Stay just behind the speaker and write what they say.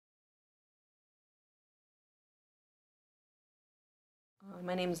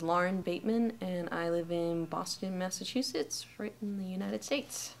My name is Lauren Bateman, and I live in Boston, Massachusetts, right in the United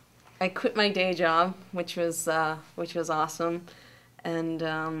States. I quit my day job, which was awesome,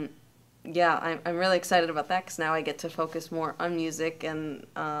 and yeah, I'm really excited about that because now I get to focus more on music. And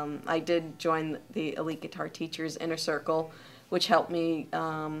I did join the Elite Guitar Teachers Inner Circle, which helped me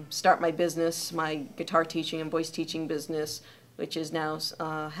start my business, my guitar teaching and voice teaching business, which is now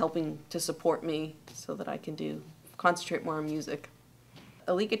helping to support me so that I can concentrate more on music.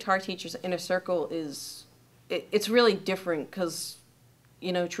 Elite Guitar Teachers Inner Circle it's really different because,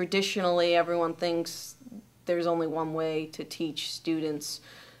 you know, traditionally everyone thinks there's only one way to teach students,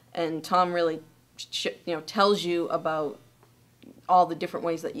 and Tom really tells you about all the different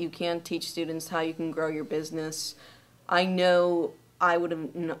ways that you can teach students, how you can grow your business. I know I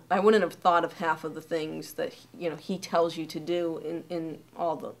wouldn't have thought of half of the things that he tells you to do in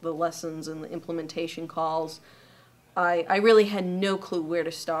all the lessons and the implementation calls. I really had no clue where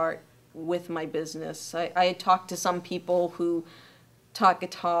to start with my business. I had talked to some people who taught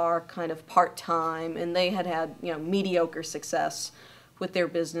guitar kind of part-time, and they had mediocre success with their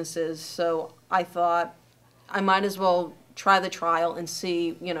businesses. So I thought I might as well try the trial and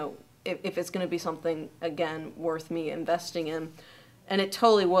see, if it's going to be something, again, worth me investing in. And it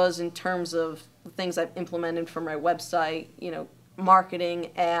totally was, in terms of the things I've implemented for my website,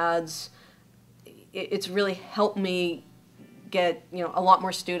 marketing, ads. It's really helped me get a lot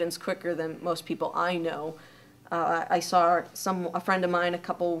more students quicker than most people I know. I saw a friend of mine a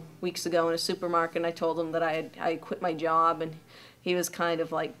couple weeks ago in a supermarket, and I told him that I quit my job, and he was kind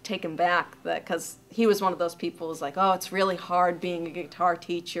of like taken back, that because he was one of those people who's like, oh, it's really hard being a guitar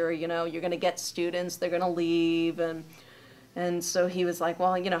teacher, you're going to get students, they're going to leave, and so he was like,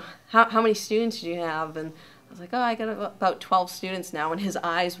 well, how many students do you have? And I was like, oh, I got about 12 students now. And his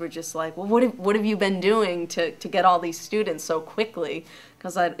eyes were just like, well, what have you been doing to get all these students so quickly?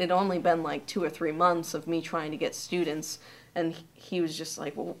 Because it'd only been like 2 or 3 months of me trying to get students. And he was just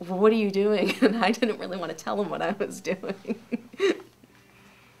like, well, what are you doing? And I didn't really want to tell him what I was doing.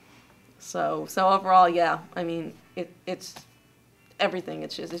 So overall, yeah, I mean, it's everything.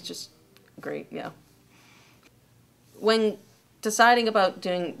 It's just great, yeah. When deciding about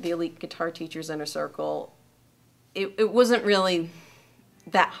doing the Elite Guitar Teachers Inner Circle, it wasn't really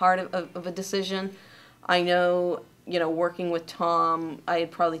that hard of a decision. I know, working with Tom, I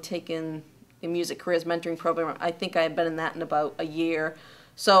had probably taken a music careers mentoring program. I think I had been in that in about a year.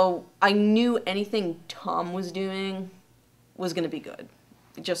 So I knew anything Tom was doing was going to be good,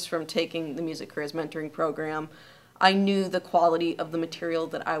 just from taking the music careers mentoring program. I knew the quality of the material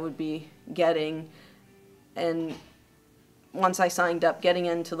that I would be getting, and once I signed up, getting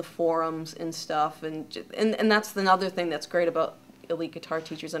into the forums and stuff, and that's another thing that's great about Elite Guitar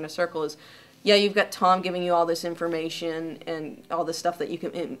Teachers Inner Circle is, yeah, you've got Tom giving you all this information and all this stuff that you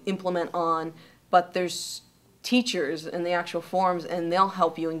can implement on, but there's teachers in the actual forums, and they'll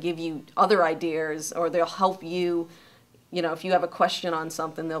help you and give you other ideas, or they'll help you, if you have a question on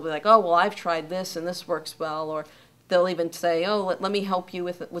something, they'll be like, oh, well, I've tried this and this works well, or they'll even say, oh, let me help you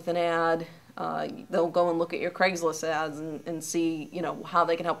with an ad. They'll go and look at your Craigslist ads and see, how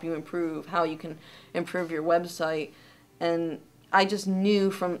they can help you improve, how you can improve your website. And I just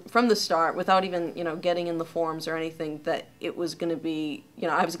knew from the start, without even, getting in the forums or anything, that it was going to be,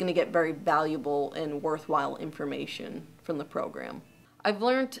 I was going to get very valuable and worthwhile information from the program. I've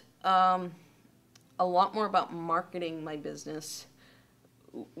learned a lot more about marketing my business,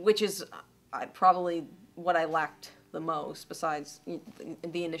 which is probably what I lacked the most, besides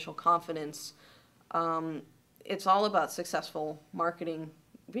the initial confidence. It's all about successful marketing,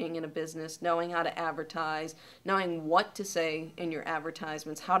 being in a business, knowing how to advertise, knowing what to say in your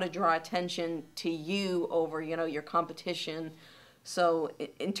advertisements, how to draw attention to you over, your competition. So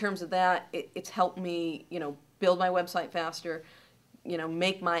in terms of that, it's helped me, build my website faster,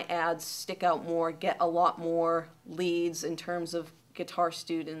 make my ads stick out more, get a lot more leads in terms of guitar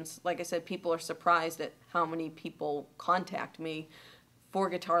students. Like I said, people are surprised at how many people contact me for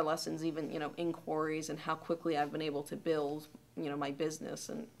guitar lessons, even, inquiries, and how quickly I've been able to build, my business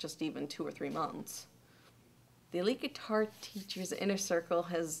in just even 2 or 3 months. The Elite Guitar Teachers Inner Circle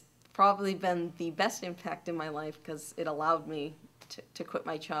has probably been the best impact in my life because it allowed me to quit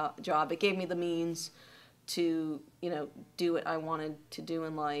my job. It gave me the means to, do what I wanted to do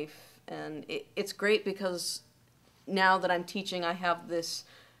in life. And it's great because now that I'm teaching, I have this,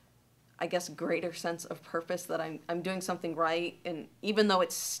 I guess, greater sense of purpose that I'm doing something right. And even though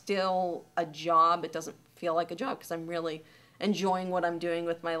it's still a job, it doesn't feel like a job because I'm really enjoying what I'm doing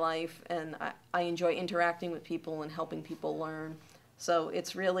with my life, and I enjoy interacting with people and helping people learn. So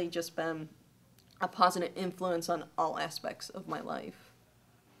it's really just been a positive influence on all aspects of my life.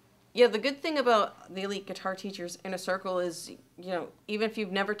 Yeah, the good thing about the Elite Guitar Teachers Inner Circle is, even if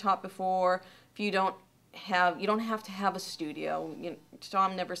you've never taught before, if you don't have to have a studio.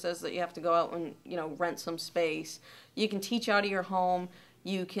 Tom never says that you have to go out and, rent some space. You can teach out of your home.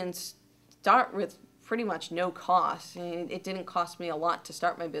 You can start with pretty much no cost. I mean, it didn't cost me a lot to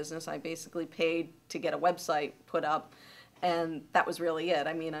start my business. I basically paid to get a website put up, and that was really it.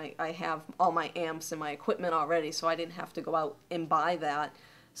 I mean, I have all my amps and my equipment already, so I didn't have to go out and buy that.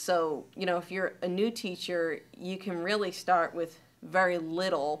 So, if you're a new teacher, you can really start with very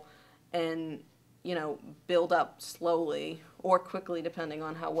little and, build up slowly or quickly depending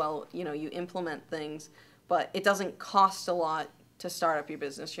on how well, you implement things. But it doesn't cost a lot to start up your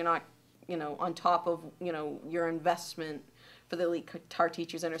business. You're not, on top of, your investment for the Elite Guitar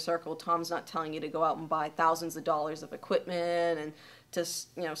Teachers Inner Circle. Tom's not telling you to go out and buy thousands of dollars of equipment and to,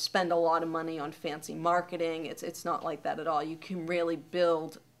 spend a lot of money on fancy marketing. It's not like that at all. You can really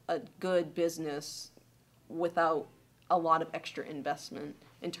build a good business without a lot of extra investment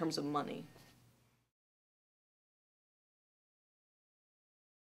in terms of money.